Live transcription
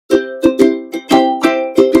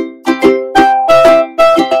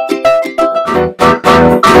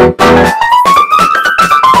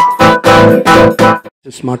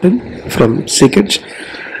is Martin from Secrets,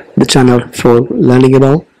 the channel for learning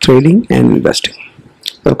about trading and investing.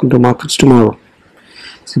 Welcome to Markets Tomorrow.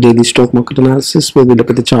 It's a daily stock market analysis where we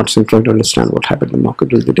look at the charts and try to understand what happened in the market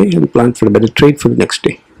during the day and plan for a better trade for the next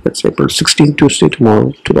day. That's April 16, Tuesday,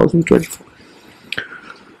 tomorrow, 2024.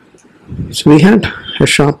 So we had a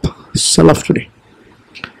sharp sell-off today.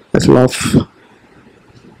 A sell-off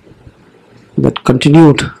that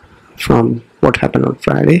continued from what happened on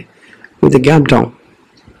Friday with a gap down.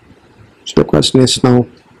 So the question is now,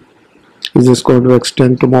 is this going to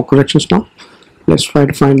extend to more corrections now? Let's try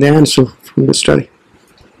to find the answer from this study.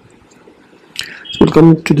 So we'll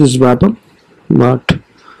come to this wrap-up, but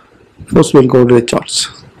first we'll go to the charts.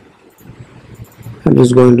 I'm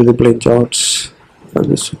just going to the plain charts. I'll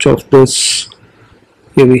just switch off this.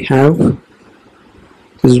 Here we have,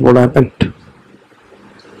 this is what happened.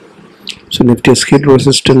 So Nifty has hit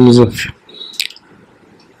resistance of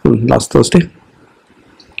last Thursday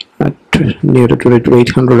at near to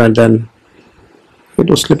 800, and then it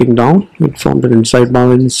was slipping down. It formed an inside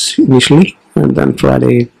balance initially, and then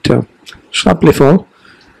Friday it sharply fell,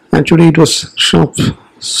 and today it was sharp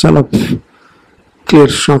sell-up, clear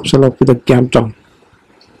sharp sell-up with a gap down.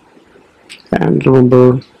 And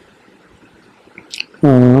remember,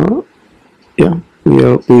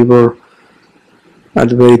 we were at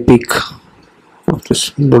the very peak of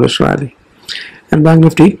this bullish rally. And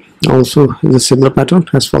Banknifty also is a similar pattern,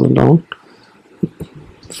 has fallen down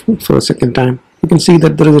for a second time. You can see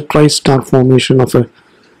that there is a tri-star formation of a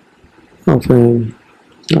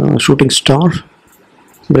shooting star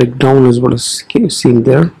breakdown as well as seen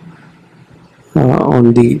there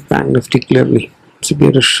on the Banknifty clearly. It's a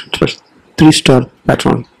bearish three-star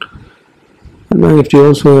pattern. And Banknifty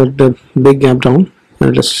also had a big gap down,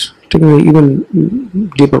 and it's taking an even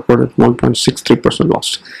deeper product, 1.63%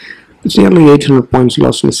 loss. It's nearly 800 points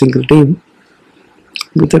lost in a single day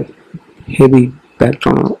with a heavy gap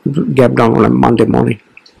down on a Monday morning.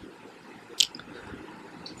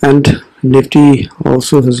 And Nifty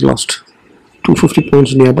also has lost 250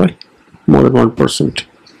 points nearby, more than 1%.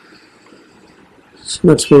 So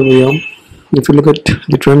that's where we are. If you look at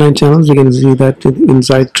the trendline channels, you can see that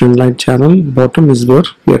inside trendline channel, bottom is where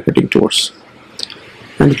we are heading towards.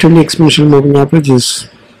 And the 20 exponential moving average is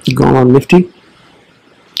gone on Nifty,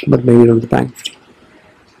 but maybe not the Banknifty.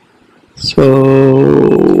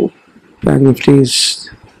 So Banknifty is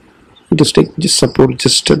just support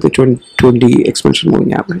just at the 20 exponential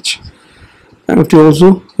moving average. Banknifty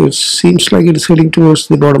also, it seems like it is heading towards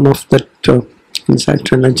the bottom of that inside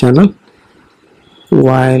trendline channel,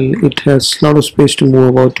 while it has a lot of space to move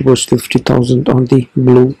about towards 50,000 on the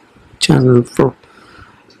blue channel for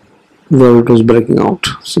where it was breaking out.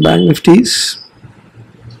 So Banknifty's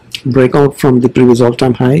breakout from the previous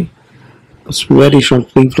all-time high was very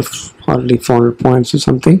short-lived, of hardly 400 points or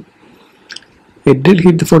something. It did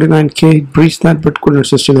hit the 49k, it breached that, but couldn't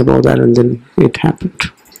sustain above that, and then it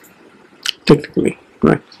happened technically,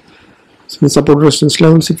 right? So the support resistance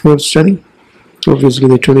levels, if you have to study, obviously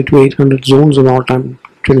the 22,800 zones and all-time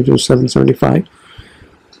 22,775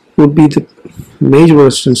 would be the major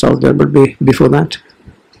resistance out there. But before that,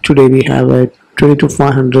 today we have a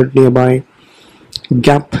 22,500 nearby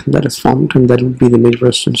gap that is formed, and that would be the major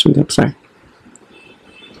resistance on the upside.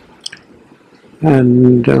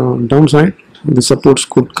 And downside, the supports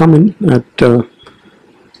could come in at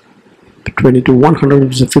 22,100,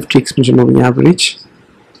 which is a 50 exponential moving average,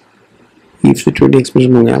 if the 20 exponential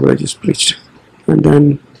moving average is breached. And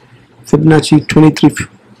then Fibonacci 23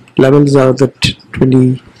 levels are that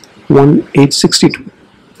 21,862.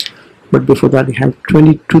 But before that, we have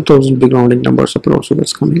 22,000 big rounding number support also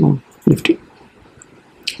that's coming on Nifty.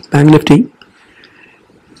 Banknifty,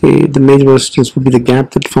 the major resistance would be the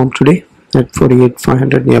gap that formed today at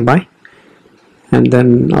 48,500 nearby, and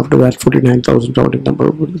then after that 49,000 rounding number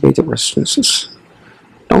would be the major resistances.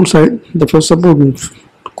 Downside, the first support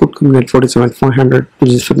could come in at 47,500,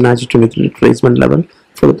 which is Fibonacci 23 retracement level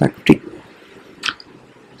for the Banknifty.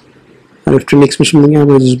 And if 20 exponential moving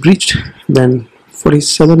average is breached, then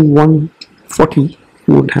 47,140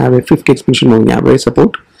 would have a 50 exponential moving average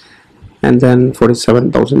support, and then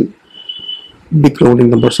 47,000 big rounding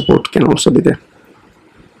number support can also be there.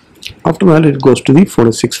 After that, it goes to the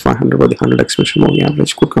 46,500, where the 100 exponential moving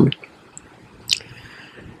average could come in.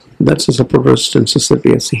 That's the support resistances that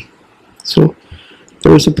we are seeing. So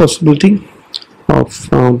there is a possibility of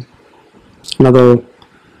another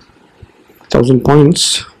 1,000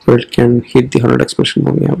 points where it can hit the 100 exponential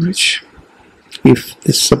moving average if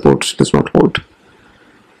this support does not hold.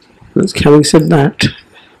 Having said that,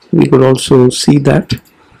 we could also see that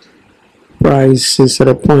price is at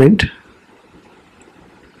a point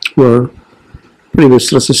where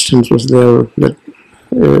previous resistance was there, that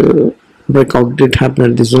breakout did happen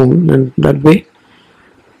at the zone, and that way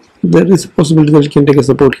there is a possibility that it can take a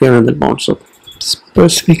support here and then bounce up.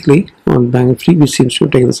 Specifically on Banknifty, which seems to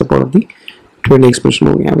take the support of the 20 exponential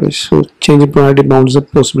moving average. So change in priority, bounce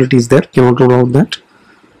up possibility is there, cannot rule out that,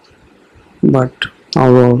 but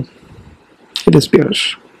overall it is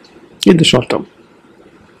bearish in the short term.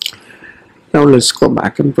 Now let's go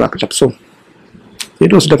back and wrap it up. So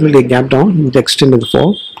it was definitely a gap down, it extended the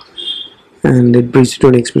fall, and it breached the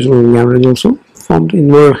 20 exponential moving average, also formed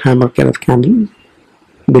inverted hammer kind of candle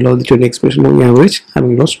below the 20 exponential moving average,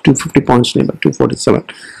 having lost 250 points, nearby 247,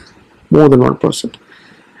 more than 1%.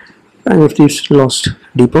 And if these lost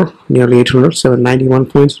deeper, nearly 800, 791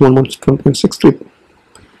 points, 1.63,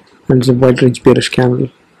 and it's a wide range bearish candle,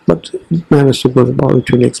 but it managed to go above the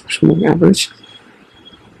 20 exponential moving average,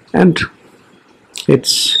 and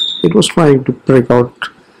it was trying to break out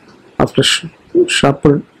after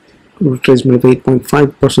sharper retracement of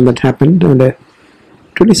 8.5% that happened, and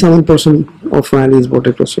 27% of rally is what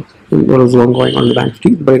was ongoing on the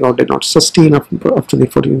Banknifty. Breakout did not sustain after the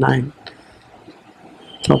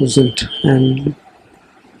 49,000, and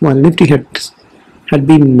while Nifty had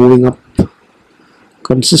been moving up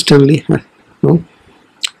consistently,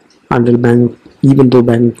 until even though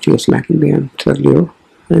Banknifty was lacking behind earlier,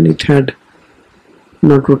 and it had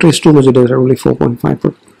not retraced too much, it had only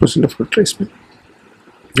 4.5% of retracement.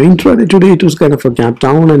 The intraday today, it was kind of a gap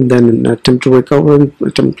down, and then an attempt to recover,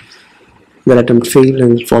 that attempt failed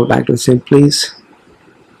and fall back to the same place,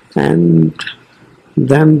 and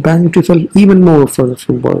then Banknifty fell even more further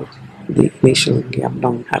from where the initial gap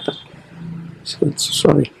down happened. So it's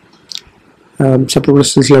sorry. Support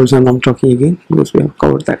resistance levels, and I'm talking again because we have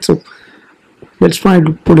covered that. So let's try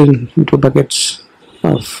to put into buckets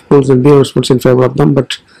of bulls and bears, what's in favor of them,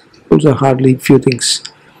 but those are hardly few things.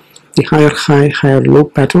 The higher high, higher low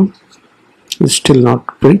pattern is still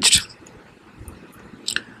not breached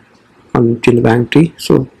until the Banknifty.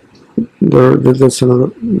 So there's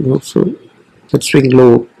another. So that swing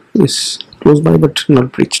low is close by but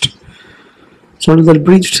not breached. So until that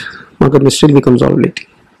breached, market may still be consolidating.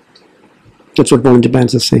 That's what Bollinger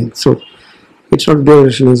Bands is saying. So it's not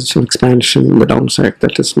bearish, it's an expansion on the downside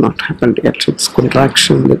that has not happened yet. It's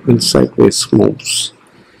contraction that means sideways moves,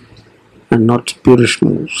 and not bearish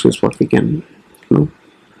moves is what we can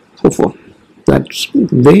hope for. That's the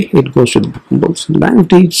way it goes to the bulls.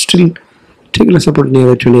 Banknifty is still taking a support near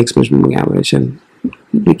the 20 exponential moving average, and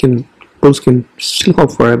bulls can still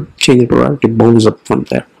hope for a change in priority, bounce up from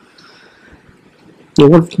there. Now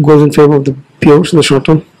what goes in favor of the bears in the short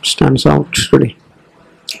term stands out today,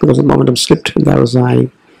 because the momentum slipped. That was high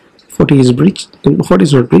 40 is breached, and 40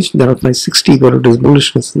 is not breached. There are high 60 where it is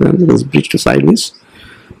bullishness, then it is breached to sideways.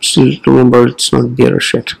 Still remember, it's not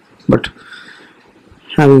bearish yet, but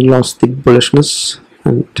having lost the bullishness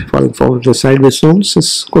and falling forward to the sideways zones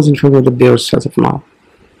goes in favor of the bears as of now.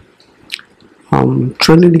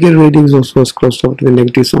 Trend indicator ratings also has closed out to the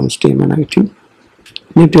negative zones, TM and IT.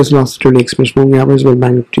 Nifty has lost 20 exponential moving average, while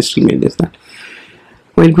Banknifty still maintains that.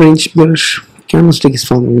 Wide range bearish candlestick is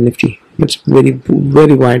found in the Nifty. That's very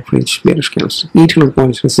wide range bearish candlestick. 800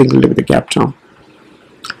 points in a single day with a gap down.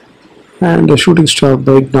 And a shooting star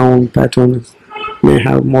breakdown pattern may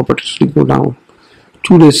have more potential to go down.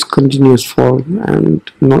 2 days continuous fall and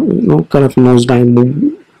no kind of nosedive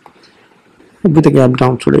move with a gap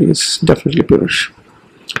down today is definitely bearish.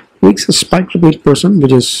 Weeks has spiked to 8%,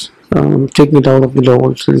 which is taking it out of the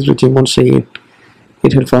lower series regime once again.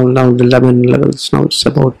 It had fallen down to 11 levels. Now it's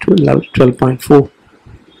about 12.4. So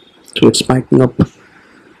it's spiking up.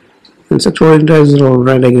 And sectoral indices are all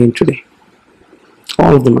red again today.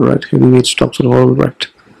 All of them are red. Heavyweight stocks are all red.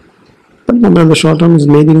 But number in the short term is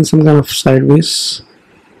maintaining some kind of sideways,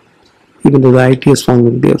 even though the IT is found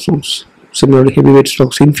in bear zones. Similarly, heavyweight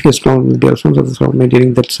stocks, Infy is found in bear zones, are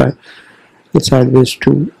maintaining that sideways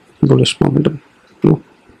to bullish momentum, more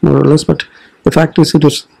or less. But the fact is, it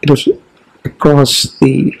was across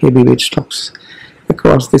the heavyweight stocks,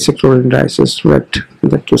 across the sectoral indices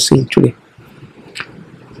that you're seeing today.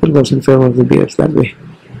 It was in favor of the bears that way.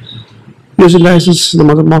 US indices, the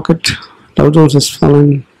mother market, Dow Jones has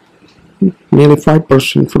fallen nearly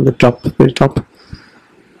 5% from the very top.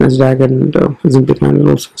 Nasdaq and S&P 500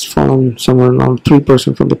 also has fallen somewhere around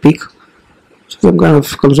 3% from the peak. So some kind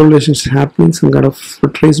of consolidation is happening, some kind of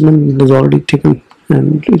retracement is already taken,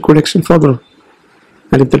 and it could extend further.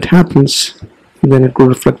 And if that happens, then it could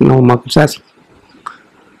reflect in our markets as well.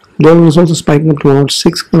 Dollar is also spiking up to around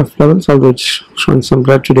 6 kind of levels, although it's showing some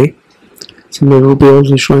red today. Similar rupee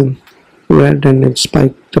also showing red, and it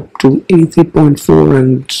spiked up to 83.4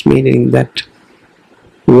 and it's maintaining that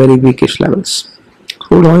very weakish levels.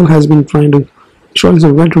 Crude oil has been trying to show as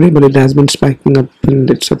well today, but it has been spiking up and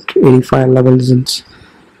it's at 85 levels, and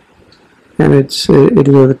it is at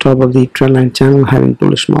the top of the trendline channel, having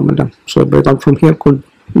bullish momentum. So a breakout from here could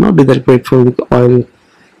not be that great for the oil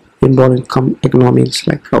involving economies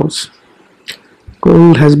like ours.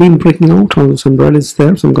 Gold has been breaking out, although some red is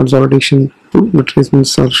there, some consolidation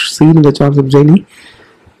retracements are seen in the charts of daily,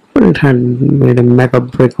 but it had made a mega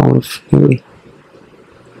breakout of nearly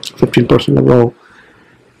 15% above,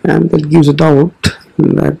 and that gives a doubt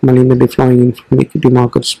that money may be flowing in from equity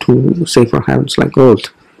markets to safer havens like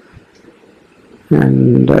gold.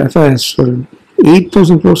 And Fyers for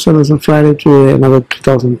 8,000 crores sellers on Friday to another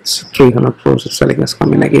 2,300 crores of selling has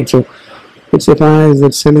come in again. So it's Fyers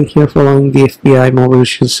that's selling here following the FBI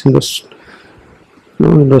malicious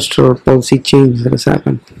industrial policy change that has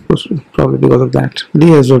happened. Probably because of that. They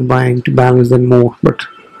were buying to balance them more, but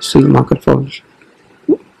still the market falls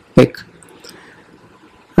big.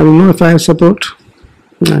 Having no Fyers support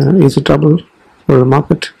is a trouble for the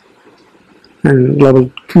market, and global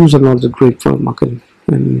cues are not that great for the market,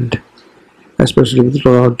 and especially with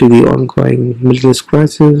regard to the ongoing Middle East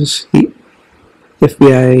crisis, the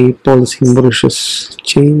FBI policy malicious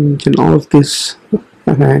change, and all of this,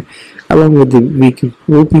 along with the weak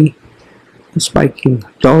rupee, spiking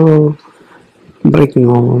dollar, breaking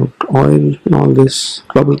out oil, and all these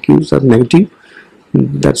global cues are negative.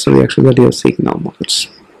 That's the reaction that you are seeing in our markets.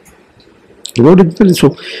 So,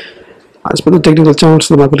 as per the technical charts,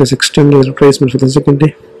 the market has extended retracement for the second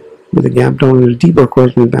day, with a gap down a little deeper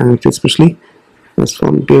correction in Banknifty, especially as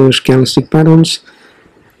from bearish candlestick patterns,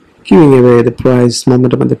 giving away the price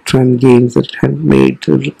momentum and the trend gains that it had made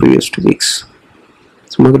in the previous 2 weeks.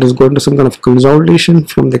 So, market is going to some kind of consolidation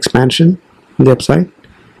from the expansion on the upside,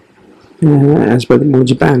 as per the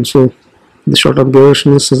Moji band. So, the short-term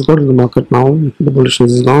bearishness has got in the market now. The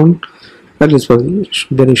bullishness is gone, at least for the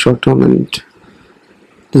very short term, and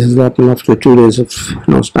this is happening after 2 days of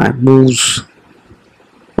nosedive moves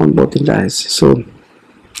on both indices. So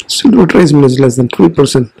still retracement is less than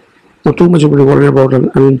 3%. Not too much to worry about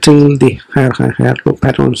until the higher low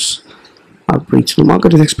patterns are breached. The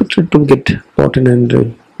market is expected to get bought in,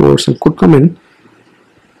 and reversal could come in.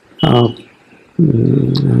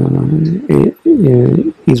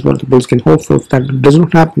 Is what the bulls can hope for. If that does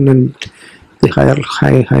not happen and the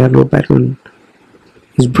higher low pattern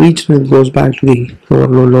is breached and it goes back to the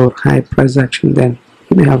lower high price action, then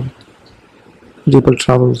you may have deeper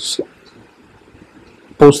troubles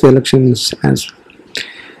post the elections as well.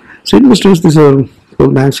 So investors, these are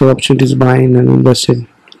pullbacks or opportunities to buy in and invest in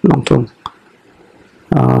long-term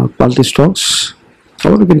quality stocks.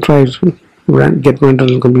 Or you can try to get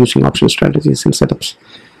rental income using option strategies and setups.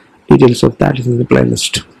 Details of that is in the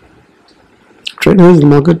playlist. Traders, the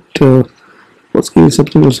market was giving some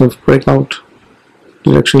signals of breakout.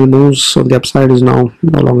 Directional moves on the upside is now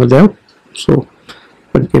no longer there. So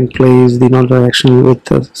what you can play is the non-directional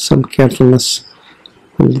with some carefulness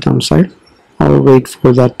on the downside. I'll wait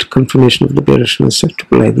for that confirmation of the bearishness to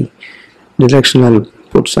play the directional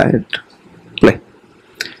put side play.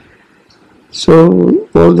 So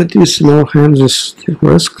all that is in our hands is the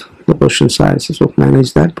risk, the position size. So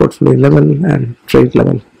manage that portfolio level and trade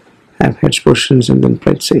level. Have hedge positions and then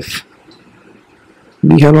play it safe.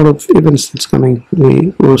 We have a lot of events that's coming.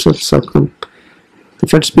 The results are coming. The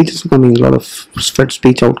Fed speech is coming. A lot of Fed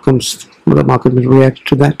speech outcomes. The market will react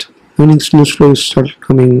to that. Earnings news flows started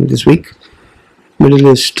coming this week.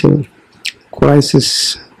 Middle East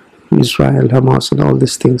crisis, Israel, Hamas, and all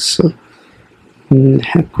these things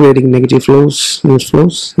creating negative flows, news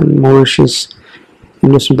flows, and Mauritius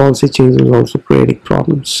investment policy changes also creating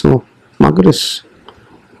problems. So market is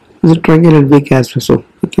a triangulated week as well, so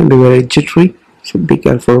it can be very jittery. So be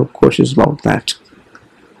careful, cautious about that.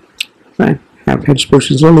 Right? Have hedge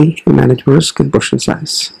positions only and manage risk and position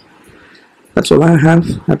size. That's all I have.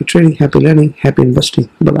 Happy trading, happy learning, happy investing.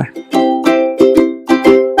 Bye bye.